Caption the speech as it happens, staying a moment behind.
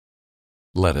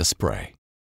Let us pray.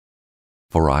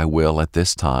 For I will at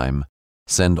this time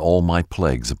send all my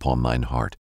plagues upon thine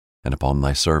heart, and upon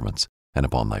thy servants, and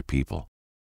upon thy people,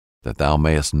 that thou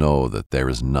mayest know that there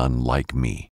is none like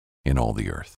me in all the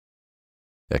earth.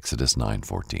 Exodus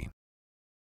 9:14.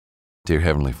 Dear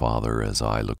Heavenly Father, as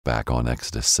I look back on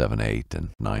Exodus 7:8 and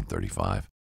 9:35,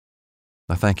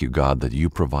 I thank you, God, that you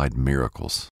provide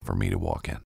miracles for me to walk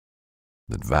in,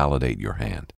 that validate your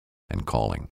hand and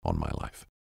calling on my life.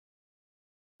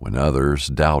 When others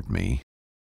doubt me,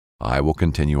 I will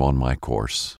continue on my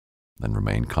course and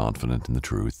remain confident in the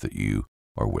truth that you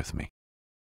are with me,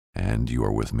 and you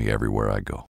are with me everywhere I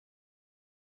go.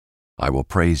 I will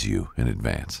praise you in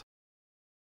advance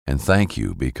and thank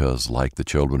you because, like the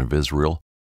children of Israel,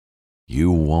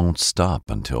 you won't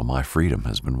stop until my freedom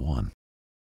has been won.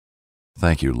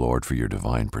 Thank you, Lord, for your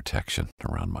divine protection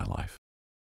around my life,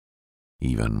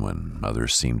 even when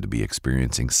others seem to be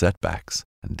experiencing setbacks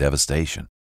and devastation,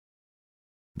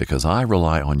 because I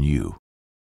rely on you,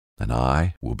 and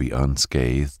I will be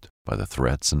unscathed by the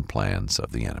threats and plans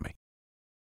of the enemy.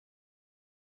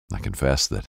 I confess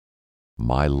that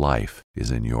my life is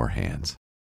in your hands,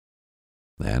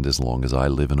 and as long as I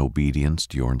live in obedience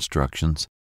to your instructions,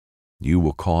 you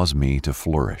will cause me to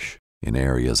flourish in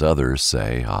areas others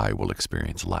say I will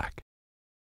experience lack.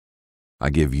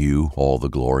 I give you all the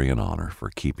glory and honor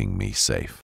for keeping me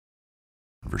safe,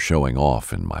 and for showing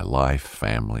off in my life,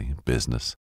 family,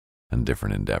 business, and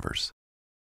different endeavors.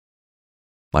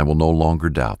 I will no longer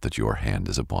doubt that your hand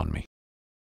is upon me,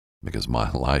 because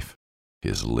my life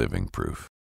is living proof.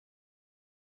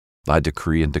 I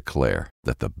decree and declare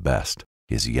that the best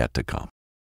is yet to come.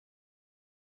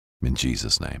 In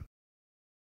Jesus' name,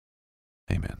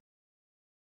 amen.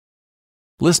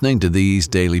 Listening to these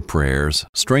daily prayers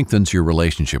strengthens your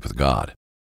relationship with God.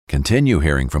 Continue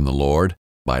hearing from the Lord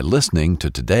by listening to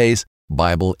today's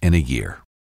Bible in a Year.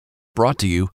 Brought to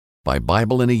you by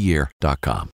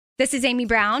BibleInAYear.com. This is Amy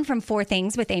Brown from 4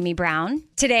 Things with Amy Brown.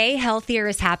 Today, Healthier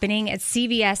is happening at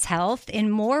CVS Health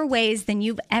in more ways than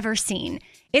you've ever seen.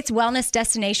 It's wellness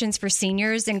destinations for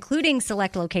seniors, including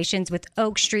select locations with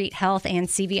Oak Street Health and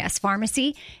CVS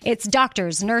Pharmacy. It's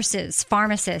doctors, nurses,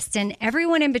 pharmacists, and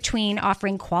everyone in between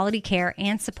offering quality care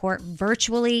and support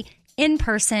virtually, in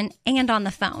person, and on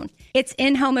the phone. It's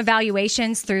in-home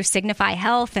evaluations through Signify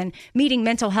Health and meeting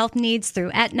mental health needs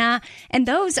through Aetna. And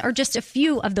those are just a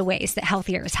few of the ways that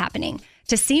Healthier is happening.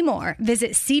 To see more,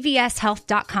 visit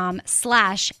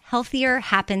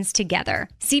cvshealth.com/healthierhappenstogether.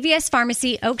 CVS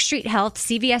Pharmacy, Oak Street Health,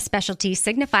 CVS Specialty,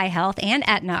 Signify Health, and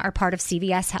Aetna are part of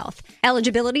CVS Health.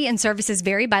 Eligibility and services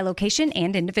vary by location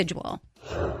and individual.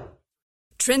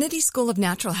 Trinity School of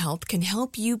Natural Health can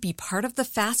help you be part of the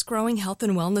fast-growing health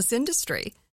and wellness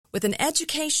industry. With an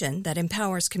education that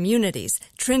empowers communities,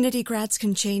 Trinity grads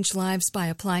can change lives by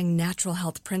applying natural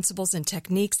health principles and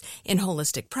techniques in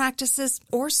holistic practices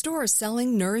or stores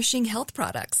selling nourishing health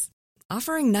products.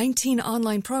 Offering 19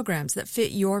 online programs that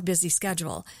fit your busy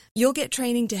schedule, you'll get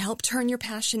training to help turn your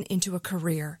passion into a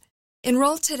career.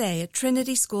 Enroll today at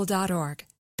trinityschool.org.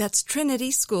 That's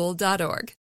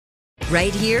trinityschool.org.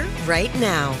 Right here, right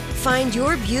now. Find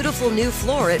your beautiful new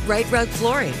floor at Right Rug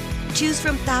Flooring. Choose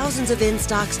from thousands of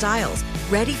in-stock styles,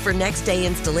 ready for next day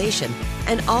installation,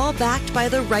 and all backed by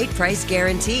the right price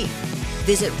guarantee.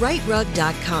 Visit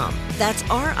rightrug.com. That's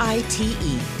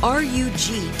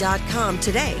RITERUG.com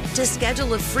today to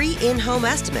schedule a free in-home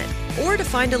estimate or to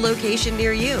find a location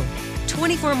near you.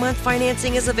 24-month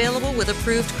financing is available with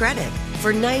approved credit.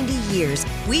 For 90 years,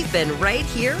 we've been right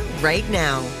here, right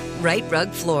now. Right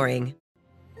Rug Flooring.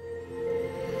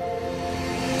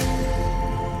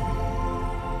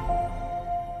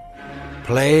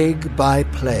 Plague by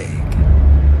plague.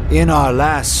 In our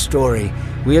last story,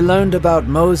 we learned about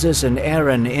Moses and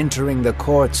Aaron entering the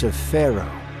courts of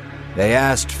Pharaoh. They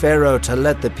asked Pharaoh to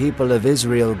let the people of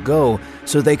Israel go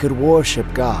so they could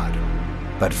worship God.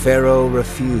 But Pharaoh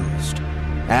refused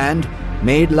and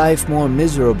made life more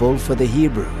miserable for the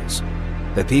Hebrews.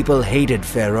 The people hated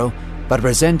Pharaoh, but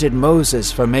resented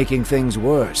Moses for making things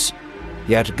worse.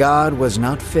 Yet God was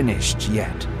not finished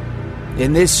yet.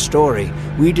 In this story,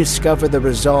 we discover the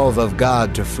resolve of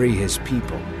God to free his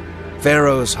people.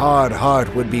 Pharaoh's hard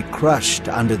heart would be crushed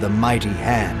under the mighty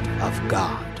hand of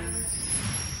God.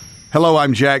 Hello,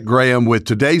 I'm Jack Graham with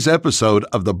today's episode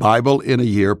of the Bible in a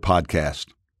Year podcast.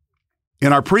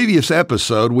 In our previous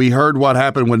episode, we heard what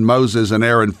happened when Moses and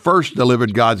Aaron first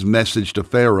delivered God's message to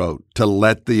Pharaoh to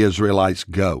let the Israelites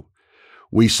go.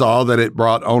 We saw that it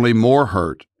brought only more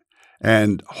hurt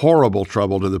and horrible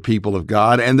trouble to the people of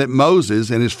God, and that Moses,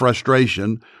 in his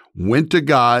frustration, went to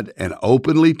God and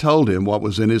openly told him what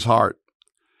was in his heart.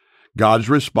 God's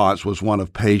response was one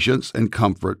of patience and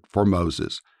comfort for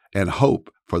Moses and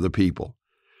hope for the people.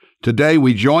 Today,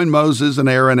 we join Moses and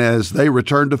Aaron as they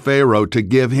return to Pharaoh to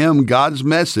give him God's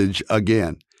message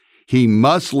again. He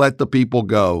must let the people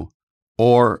go,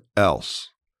 or else.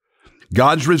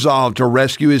 God's resolve to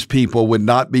rescue his people would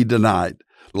not be denied.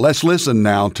 Let's listen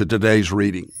now to today's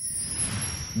reading.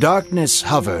 Darkness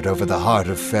hovered over the heart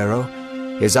of Pharaoh.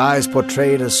 His eyes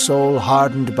portrayed a soul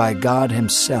hardened by God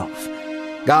himself.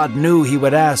 God knew he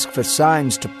would ask for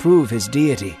signs to prove his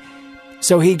deity.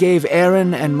 So he gave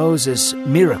Aaron and Moses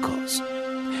miracles.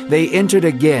 They entered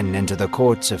again into the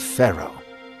courts of Pharaoh.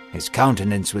 His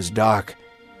countenance was dark,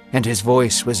 and his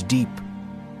voice was deep.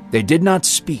 They did not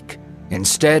speak.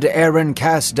 Instead, Aaron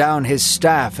cast down his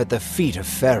staff at the feet of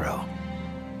Pharaoh.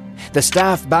 The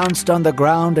staff bounced on the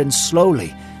ground, and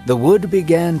slowly the wood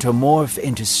began to morph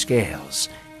into scales,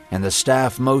 and the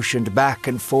staff motioned back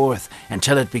and forth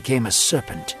until it became a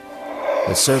serpent.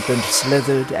 The serpent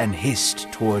slithered and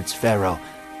hissed towards Pharaoh.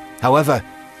 However,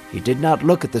 he did not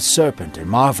look at the serpent and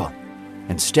marvel.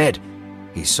 Instead,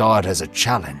 he saw it as a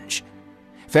challenge.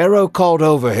 Pharaoh called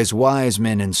over his wise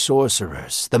men and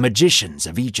sorcerers, the magicians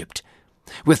of Egypt.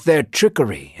 With their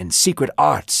trickery and secret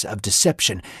arts of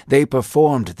deception, they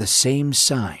performed the same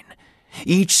sign.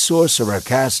 Each sorcerer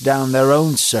cast down their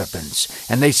own serpents,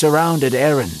 and they surrounded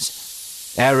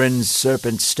Aaron's. Aaron's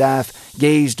serpent staff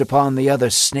gazed upon the other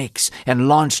snakes and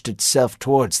launched itself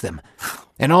towards them.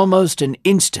 In almost an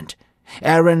instant,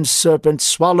 Aaron's serpent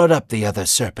swallowed up the other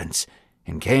serpents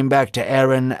and came back to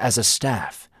Aaron as a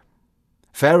staff.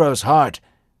 Pharaoh's heart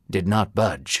did not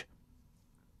budge.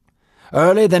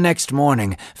 Early the next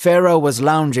morning, Pharaoh was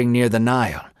lounging near the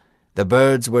Nile. The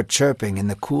birds were chirping in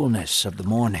the coolness of the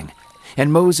morning,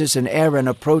 and Moses and Aaron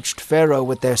approached Pharaoh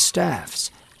with their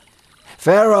staffs.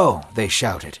 "Pharaoh," they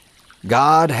shouted,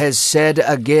 "God has said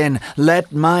again,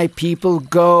 'Let my people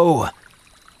go.'"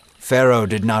 Pharaoh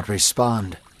did not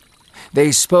respond.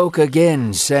 They spoke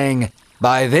again, saying,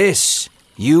 "By this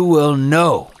you will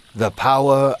know the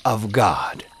power of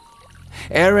God."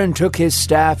 Aaron took his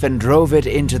staff and drove it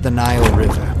into the Nile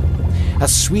River. A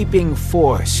sweeping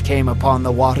force came upon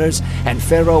the waters, and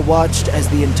Pharaoh watched as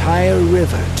the entire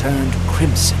river turned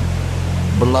crimson.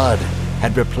 Blood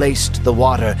had replaced the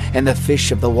water, and the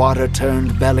fish of the water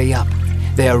turned belly up.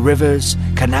 Their rivers,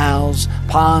 canals,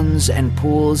 ponds, and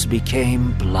pools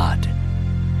became blood.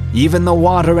 Even the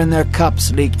water in their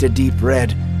cups leaked a deep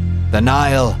red. The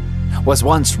Nile was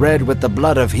once red with the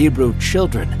blood of Hebrew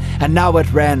children, and now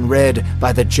it ran red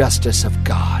by the justice of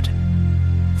God.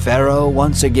 Pharaoh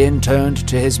once again turned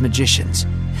to his magicians.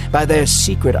 By their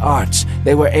secret arts,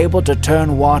 they were able to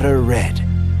turn water red.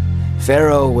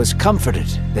 Pharaoh was comforted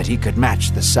that he could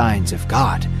match the signs of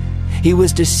God. He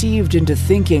was deceived into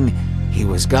thinking he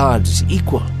was God's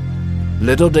equal.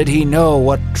 Little did he know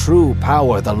what true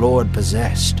power the Lord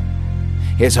possessed.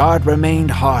 His heart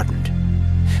remained hardened.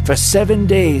 For 7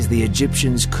 days the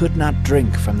Egyptians could not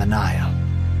drink from the Nile.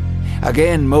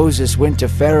 Again Moses went to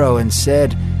Pharaoh and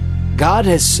said, "God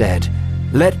has said,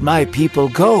 'Let my people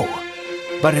go.'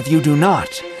 But if you do not,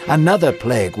 another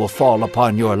plague will fall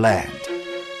upon your land."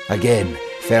 Again,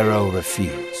 Pharaoh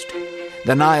refused.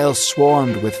 The Nile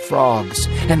swarmed with frogs,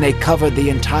 and they covered the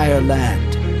entire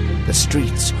land. The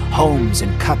streets, homes,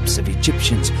 and cups of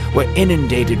Egyptians were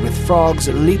inundated with frogs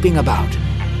leaping about.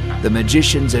 The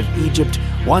magicians of Egypt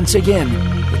once again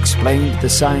explained the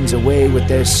signs away with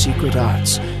their secret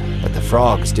arts, but the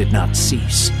frogs did not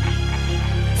cease.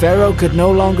 Pharaoh could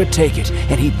no longer take it,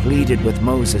 and he pleaded with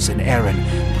Moses and Aaron.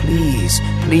 "Please,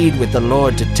 plead with the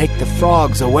Lord to take the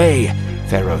frogs away."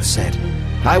 Pharaoh said,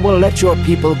 "I will let your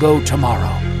people go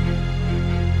tomorrow."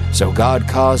 So God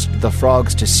caused the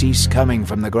frogs to cease coming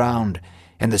from the ground,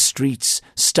 and the streets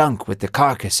stunk with the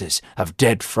carcasses of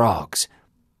dead frogs.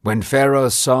 When Pharaoh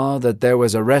saw that there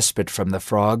was a respite from the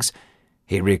frogs,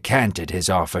 he recanted his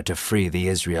offer to free the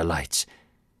Israelites.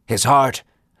 His heart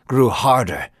grew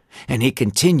harder, and he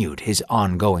continued his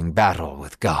ongoing battle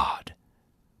with God.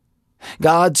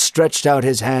 God stretched out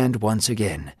his hand once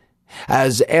again.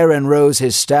 As Aaron rose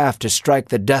his staff to strike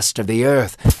the dust of the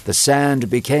earth, the sand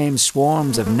became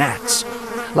swarms of gnats.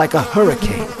 Like a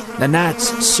hurricane, the gnats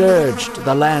surged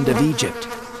the land of Egypt.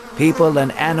 People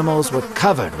and animals were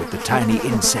covered with the tiny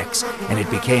insects, and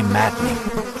it became maddening.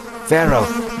 Pharaoh,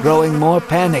 growing more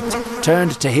panicked,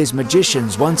 turned to his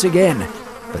magicians once again,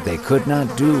 but they could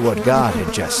not do what God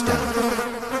had just done.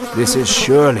 "This is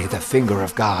surely the finger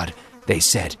of God," they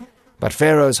said, but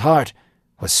Pharaoh's heart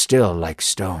was still like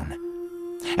stone.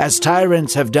 As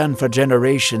tyrants have done for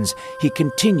generations, he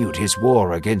continued his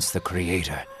war against the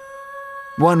Creator.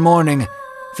 One morning,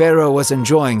 Pharaoh was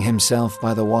enjoying himself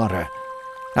by the water.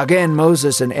 Again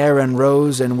Moses and Aaron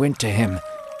rose and went to him.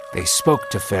 They spoke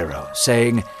to Pharaoh,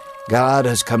 saying, "God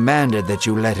has commanded that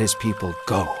you let his people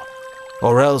go,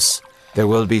 or else there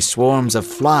will be swarms of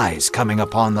flies coming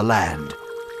upon the land."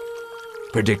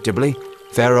 Predictably,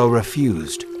 Pharaoh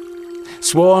refused.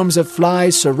 Swarms of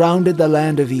flies surrounded the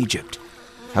land of Egypt.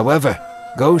 However,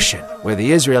 Goshen, where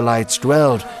the Israelites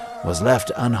dwelled, was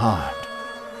left unharmed.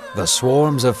 The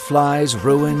swarms of flies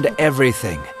ruined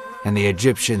everything, and the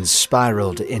Egyptians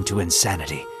spiraled into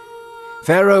insanity.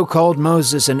 Pharaoh called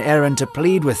Moses and Aaron to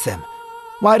plead with them.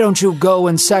 "Why don't you go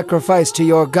and sacrifice to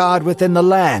your God within the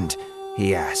land?"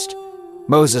 he asked.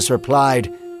 Moses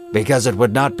replied, "Because it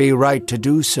would not be right to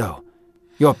do so.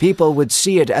 Your people would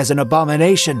see it as an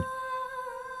abomination."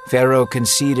 Pharaoh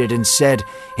conceded and said,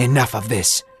 "Enough of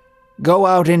this. Go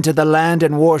out into the land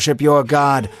and worship your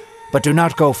God, but do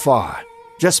not go far.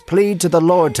 Just plead to the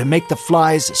Lord to make the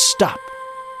flies stop."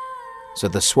 So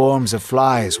the swarms of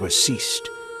flies were ceased.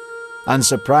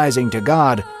 Unsurprising to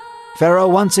God, Pharaoh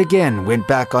once again went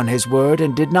back on his word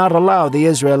and did not allow the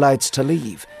Israelites to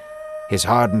leave. His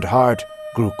hardened heart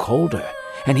grew colder,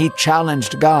 and he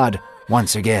challenged God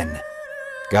once again.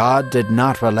 God did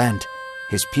not relent.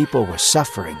 His people were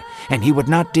suffering, and he would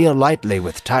not deal lightly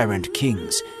with tyrant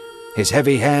kings. His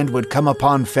heavy hand would come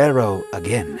upon Pharaoh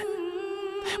again.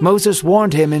 Moses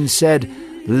warned him and said,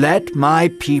 "Let my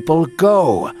people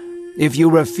go. If you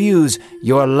refuse,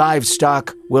 your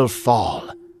livestock will fall."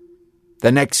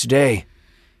 The next day,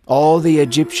 all the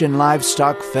Egyptian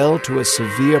livestock fell to a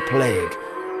severe plague.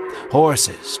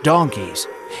 Horses, donkeys,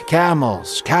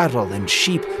 camels, cattle, and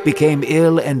sheep became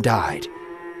ill and died.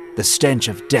 The stench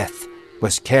of death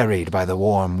was carried by the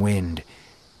warm wind.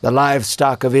 The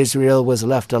livestock of Israel was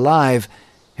left alive,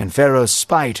 and Pharaoh's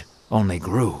spite only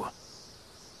grew.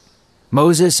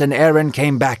 Moses and Aaron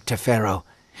came back to Pharaoh.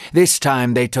 This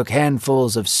time they took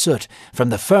handfuls of soot from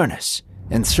the furnace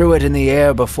and threw it in the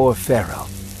air before Pharaoh.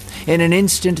 In an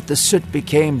instant the soot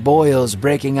became boils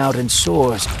breaking out in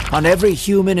sores on every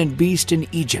human and beast in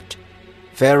Egypt.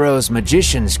 Pharaoh's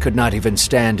magicians could not even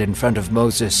stand in front of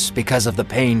Moses because of the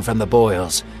pain from the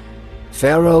boils.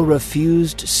 Pharaoh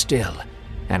refused still,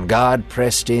 and God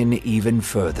pressed in even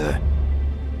further.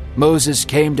 Moses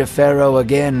came to Pharaoh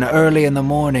again early in the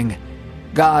morning.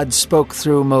 God spoke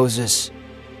through Moses,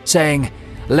 saying,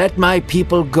 "Let my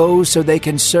people go so they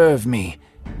can serve me.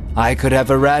 I could have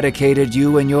eradicated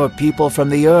you and your people from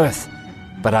the earth,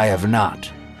 but I have not.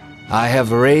 I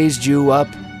have raised you up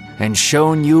and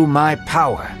shown you my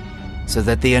power, so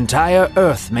that the entire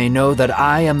earth may know that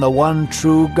I am the one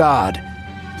true God.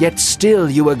 Yet still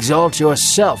you exalt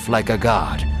yourself like a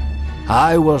god.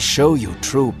 I will show you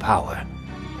true power.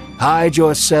 Hide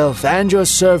yourself and your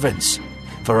servants,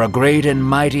 for a great and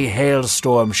mighty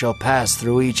hailstorm shall pass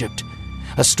through Egypt,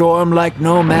 a storm like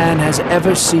no man has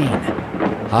ever seen.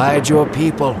 Hide your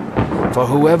people, for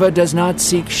whoever does not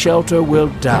seek shelter will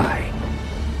die."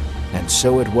 And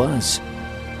so it was.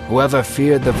 Whoever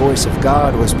feared the voice of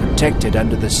God was protected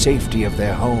under the safety of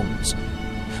their homes.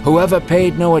 Whoever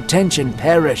paid no attention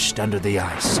perished under the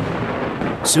ice.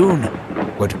 Soon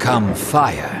would come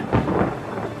fire.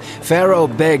 Pharaoh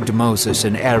begged Moses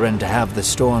and Aaron to have the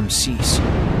storm cease.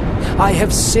 "I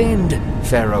have sinned,"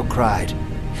 Pharaoh cried.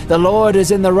 "The Lord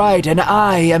is in the right, and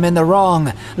I am in the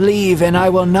wrong. Leave, and I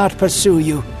will not pursue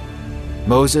you."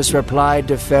 Moses replied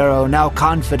to Pharaoh, now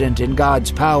confident in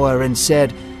God's power, and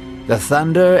said, "The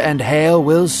thunder and hail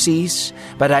will cease,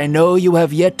 but I know you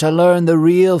have yet to learn the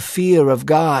real fear of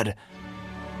God."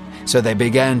 So they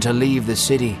began to leave the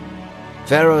city.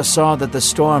 Pharaoh saw that the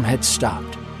storm had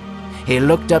stopped. He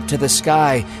looked up to the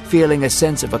sky, feeling a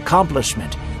sense of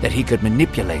accomplishment that he could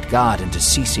manipulate God into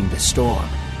ceasing the storm.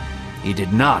 He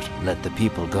did not let the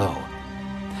people go.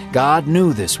 God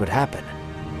knew this would happen.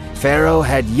 Pharaoh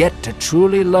had yet to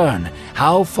truly learn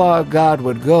how far God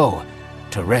would go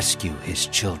to rescue his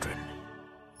children.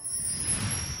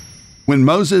 When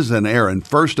Moses and Aaron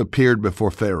first appeared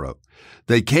before Pharaoh,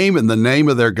 they came in the name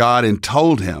of their God and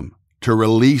told him to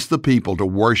release the people to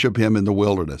worship him in the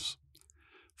wilderness.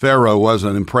 Pharaoh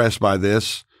wasn't impressed by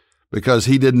this because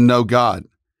he didn't know God.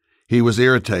 He was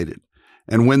irritated.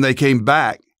 And when they came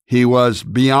back, he was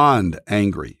beyond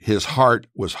angry. His heart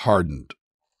was hardened.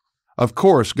 Of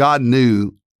course, God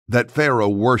knew that Pharaoh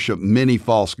worshiped many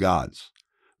false gods.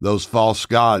 Those false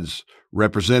gods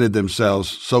represented themselves,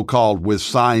 so-called, with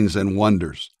signs and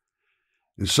wonders.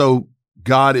 And so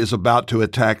God is about to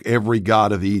attack every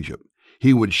god of Egypt.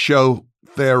 He would show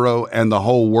Pharaoh and the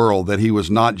whole world that he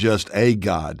was not just a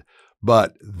god,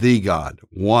 but the God,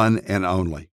 one and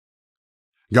only.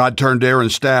 God turned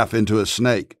Aaron's staff into a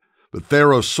snake, but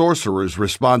Pharaoh's sorcerers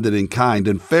responded in kind,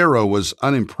 and Pharaoh was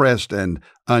unimpressed and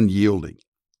unyielding.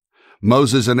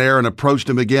 Moses and Aaron approached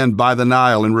him again by the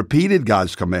Nile and repeated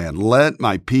God's command, "Let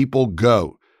my people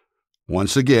go."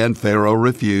 Once again, Pharaoh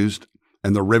refused,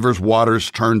 and the river's waters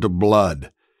turned to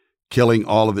blood, killing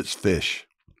all of its fish.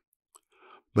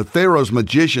 But Pharaoh's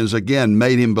magicians again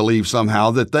made him believe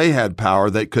somehow that they had power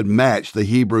that could match the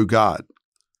Hebrew God.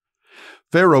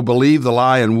 Pharaoh believed the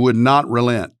lie and would not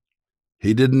relent.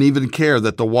 He didn't even care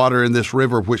that the water in this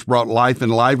river, which brought life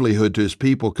and livelihood to his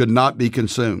people, could not be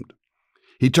consumed.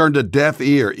 He turned a deaf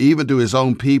ear even to his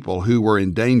own people who were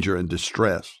in danger and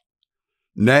distress.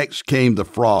 Next came the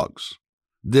frogs,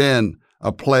 then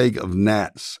a plague of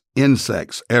gnats,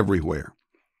 insects everywhere.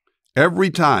 Every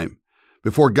time,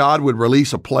 before God would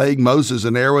release a plague, Moses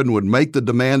and Aaron would make the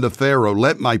demand of Pharaoh,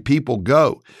 "Let my people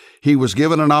go." He was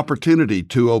given an opportunity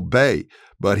to obey,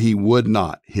 but he would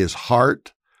not. His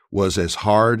heart was as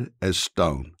hard as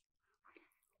stone.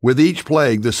 With each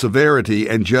plague, the severity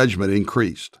and judgment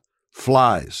increased.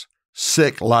 Flies,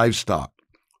 sick livestock,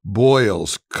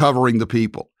 boils covering the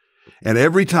people. And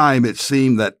every time it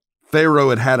seemed that Pharaoh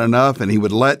had had enough and he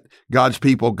would let God's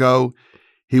people go,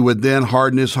 he would then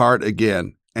harden his heart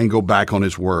again and go back on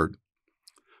his word.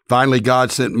 Finally,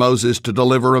 God sent Moses to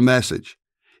deliver a message.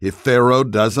 If Pharaoh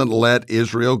doesn't let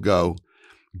Israel go,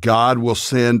 God will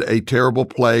send a terrible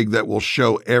plague that will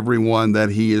show everyone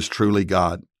that he is truly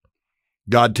God.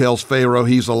 God tells Pharaoh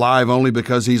he's alive only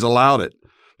because he's allowed it.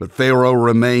 But Pharaoh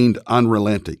remained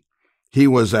unrelenting. He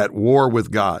was at war with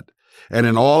God. And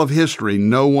in all of history,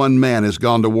 no one man has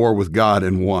gone to war with God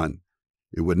and won.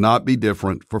 It would not be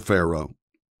different for Pharaoh.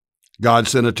 God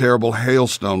sent a terrible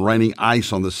hailstone, raining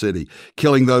ice on the city,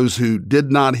 killing those who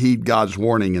did not heed God's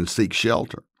warning and seek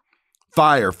shelter.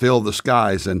 Fire filled the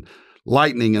skies, and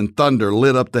lightning and thunder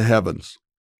lit up the heavens.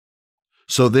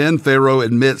 So then Pharaoh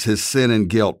admits his sin and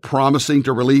guilt, promising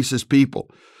to release his people.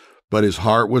 But his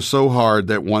heart was so hard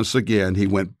that once again he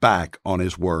went back on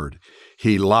his word.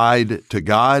 He lied to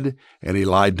God and he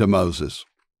lied to Moses.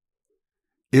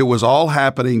 It was all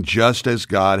happening just as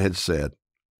God had said.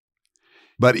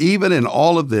 But even in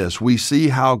all of this, we see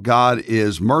how God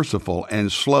is merciful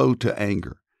and slow to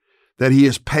anger, that he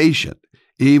is patient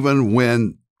even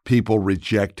when people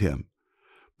reject him.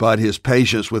 But his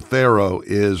patience with Pharaoh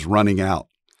is running out.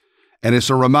 And it's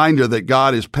a reminder that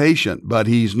God is patient, but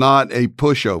he's not a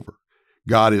pushover.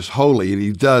 God is holy, and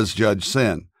he does judge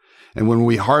sin. And when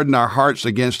we harden our hearts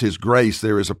against his grace,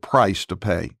 there is a price to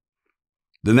pay.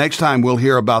 The next time we'll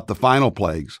hear about the final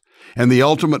plagues and the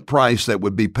ultimate price that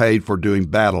would be paid for doing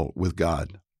battle with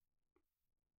God.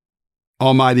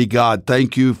 Almighty God,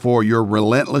 thank you for your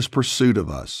relentless pursuit of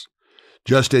us,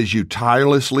 just as you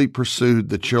tirelessly pursued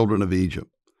the children of Egypt.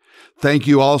 Thank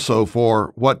you also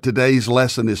for what today's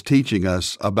lesson is teaching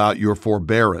us about your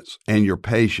forbearance and your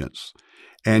patience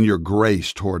and your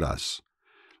grace toward us.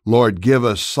 Lord, give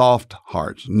us soft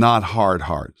hearts, not hard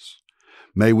hearts.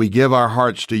 May we give our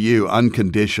hearts to you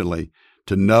unconditionally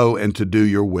to know and to do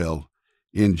your will.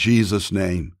 In Jesus'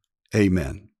 name,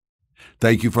 amen.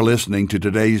 Thank you for listening to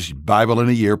today's Bible in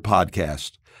a Year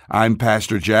podcast. I'm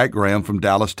Pastor Jack Graham from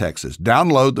Dallas, Texas.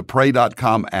 Download the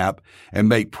Pray.com app and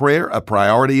make prayer a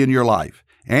priority in your life.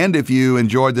 And if you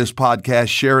enjoyed this podcast,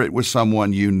 share it with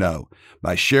someone you know.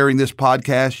 By sharing this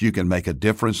podcast, you can make a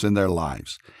difference in their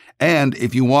lives. And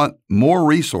if you want more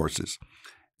resources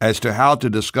as to how to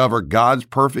discover God's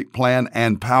perfect plan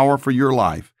and power for your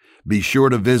life, be sure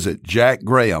to visit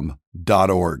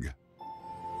jackgraham.org.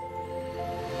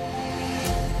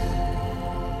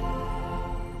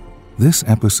 This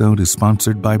episode is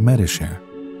sponsored by Medi-Share,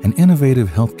 an innovative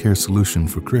healthcare solution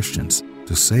for Christians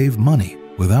to save money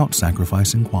without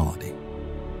sacrificing quality.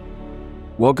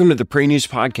 Welcome to the Pray News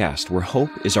Podcast, where hope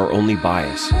is our only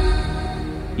bias.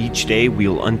 Each day, we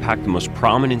will unpack the most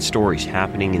prominent stories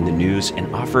happening in the news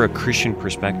and offer a Christian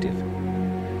perspective.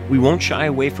 We won't shy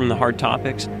away from the hard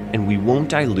topics, and we won't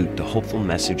dilute the hopeful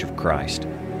message of Christ.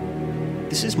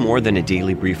 This is more than a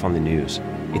daily brief on the news.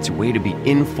 It's a way to be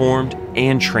informed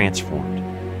and transformed.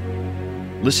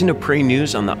 Listen to Pray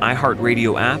News on the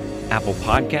iHeartRadio app, Apple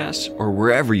Podcasts, or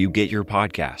wherever you get your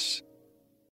podcasts.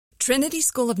 Trinity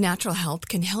School of Natural Health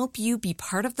can help you be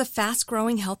part of the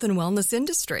fast-growing health and wellness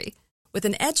industry. With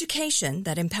an education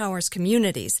that empowers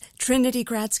communities, Trinity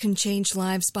grads can change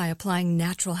lives by applying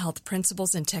natural health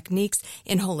principles and techniques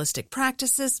in holistic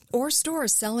practices or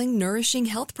stores selling nourishing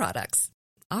health products.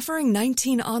 Offering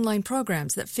 19 online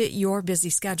programs that fit your busy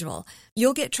schedule,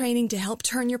 you'll get training to help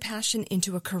turn your passion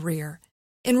into a career.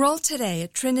 Enroll today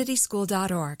at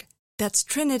trinityschool.org. That's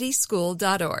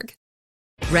trinityschool.org.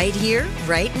 Right here,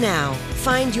 right now.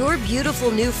 Find your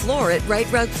beautiful new floor at Right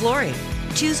Rug Flooring.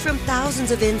 Choose from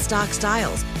thousands of in-stock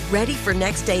styles, ready for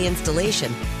next day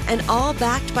installation, and all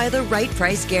backed by the right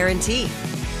price guarantee.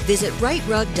 Visit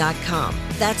rightrug.com.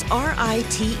 That's RITERUG.com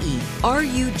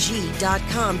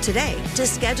today to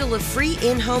schedule a free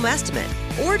in-home estimate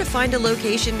or to find a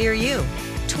location near you.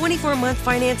 24-month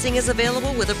financing is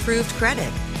available with approved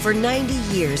credit. For 90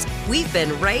 years, we've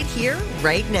been right here,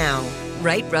 right now.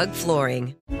 Right Rug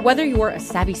Flooring. Whether you're a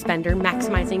savvy spender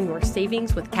maximizing your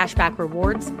savings with cashback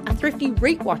rewards, a thrifty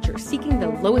rate watcher seeking the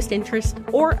lowest interest,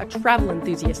 or a travel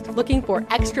enthusiast looking for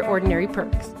extraordinary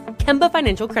perks, Kemba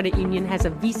Financial Credit Union has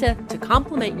a visa to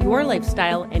complement your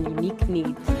lifestyle and unique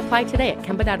needs. Apply today at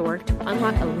Kemba.org to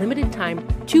unlock a limited time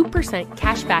 2%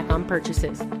 cash back on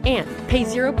purchases and pay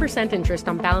 0% interest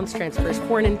on balance transfers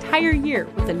for an entire year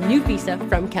with a new visa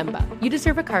from Kemba. You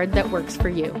deserve a card that works for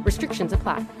you. Restrictions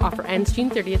apply. Offer ends June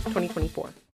 30th, 2024.